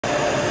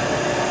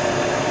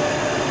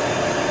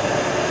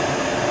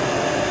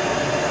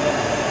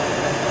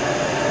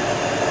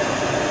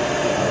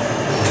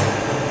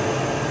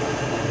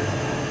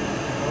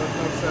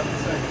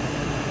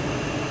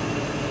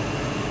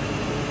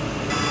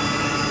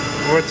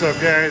What's up,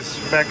 guys?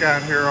 Back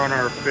out here on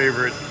our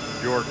favorite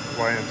York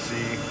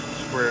YMC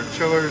square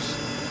chillers.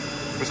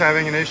 Was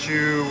having an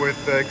issue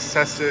with the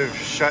excessive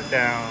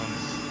shutdowns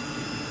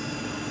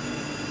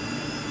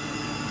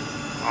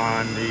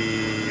on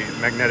the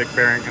magnetic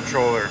bearing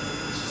controller.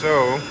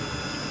 So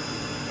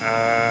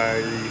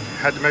I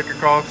had to make a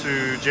call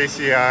to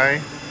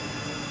JCI.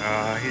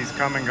 He's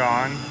come and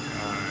gone.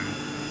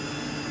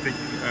 I think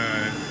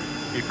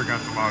he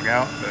forgot to log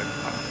out, but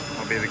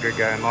I'll be the good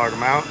guy and log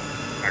him out.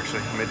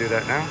 Actually, let me do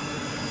that now.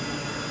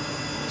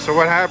 So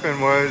what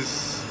happened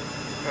was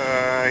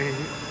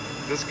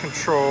this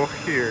control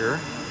here,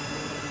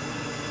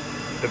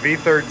 the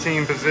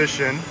V13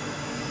 position,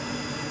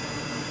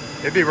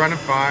 it'd be running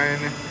fine.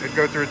 It'd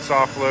go through its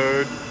soft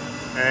load,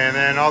 and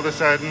then all of a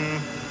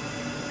sudden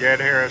you'd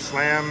hear a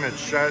slam, it's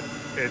shut.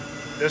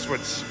 This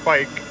would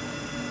spike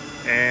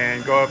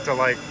and go up to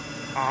like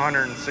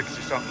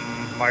 160 something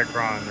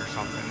micron or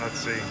something. Let's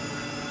see.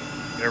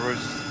 There was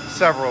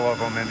several of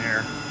them in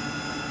here.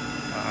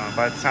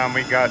 By the time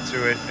we got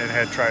to it, it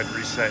had tried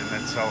resetting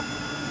itself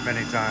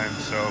many times.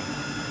 So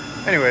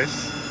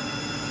anyways,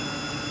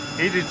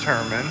 he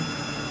determined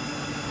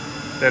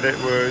that it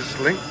was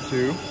linked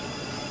to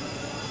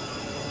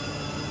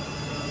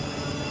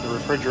the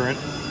refrigerant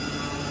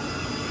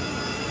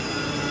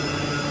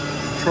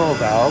control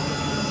valve,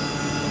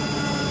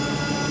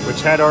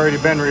 which had already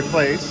been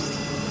replaced,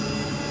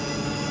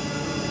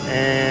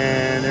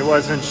 and it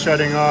wasn't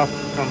shutting off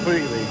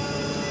completely.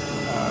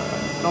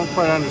 Don't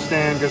quite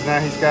understand, because now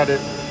he's got it,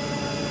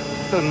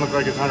 doesn't look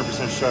like it's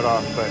 100% shut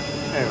off, but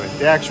anyway,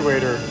 the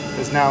actuator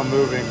is now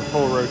moving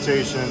full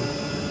rotation.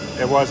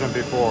 It wasn't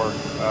before.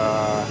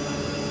 I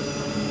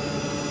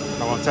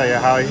won't tell you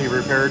how he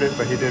repaired it,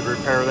 but he did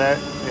repair that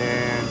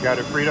and got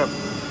it freed up.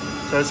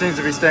 So it seems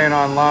to be staying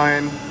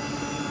online.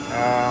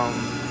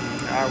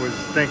 I was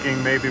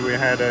thinking maybe we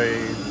had a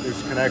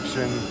loose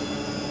connection.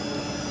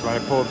 So I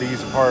pulled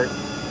these apart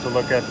to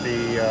look at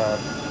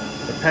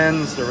the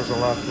pins. There was a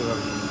lot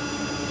of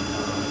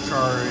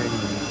charring.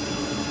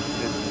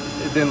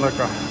 It didn't look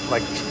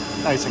like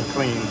nice and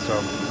clean, so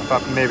I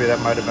thought maybe that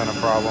might have been a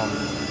problem.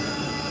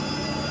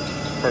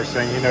 First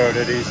thing he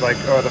noted, he's like,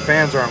 oh, the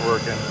fans aren't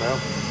working. Well,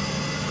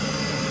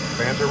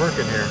 fans are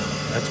working here.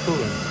 That's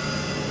cooling.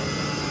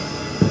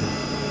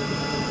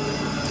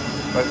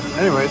 But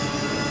anyways,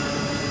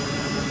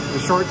 the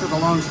short to the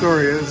long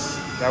story is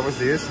that was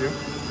the issue.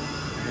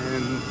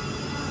 And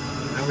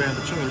now we have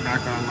the chiller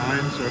back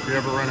online, so if you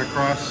ever run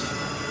across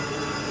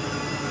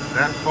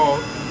that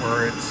fault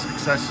where it's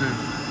excessive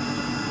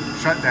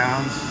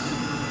shutdowns,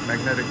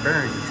 magnetic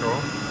bearing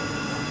control,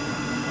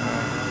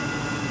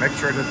 make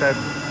sure that that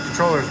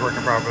controller is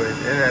working properly.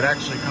 It had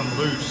actually come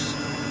loose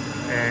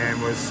and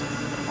was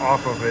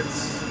off of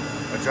its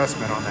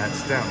adjustment on that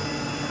stem,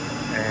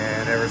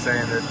 and they were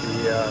saying that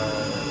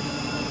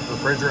the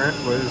refrigerant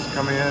was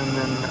coming in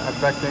and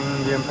affecting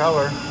the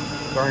impeller,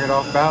 throwing it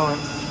off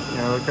balance. You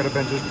know, it could have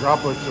been just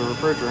droplets of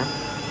refrigerant,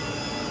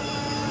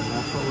 and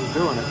that's what was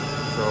doing it.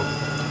 So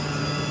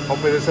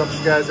hopefully this helps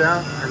you guys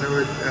out. I know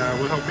it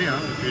will help me out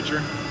in the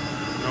future,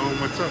 knowing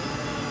what's up.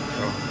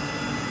 So,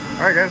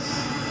 all right, guys,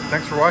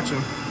 thanks for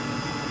watching.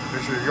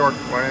 There's your York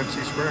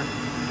YMC square.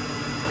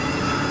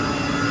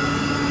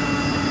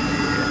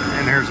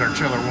 And here's our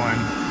chiller one.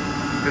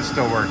 It's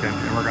still working,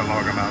 and we're gonna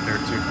log them out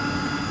there too.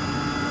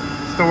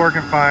 Still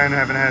working fine.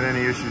 Haven't had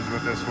any issues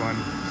with this one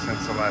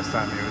since the last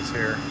time he was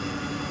here.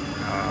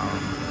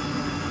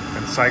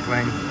 Been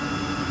cycling,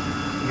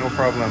 no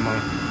problem. All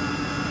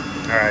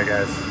right,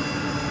 guys.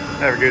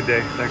 Have a good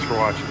day. Thanks for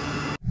watching.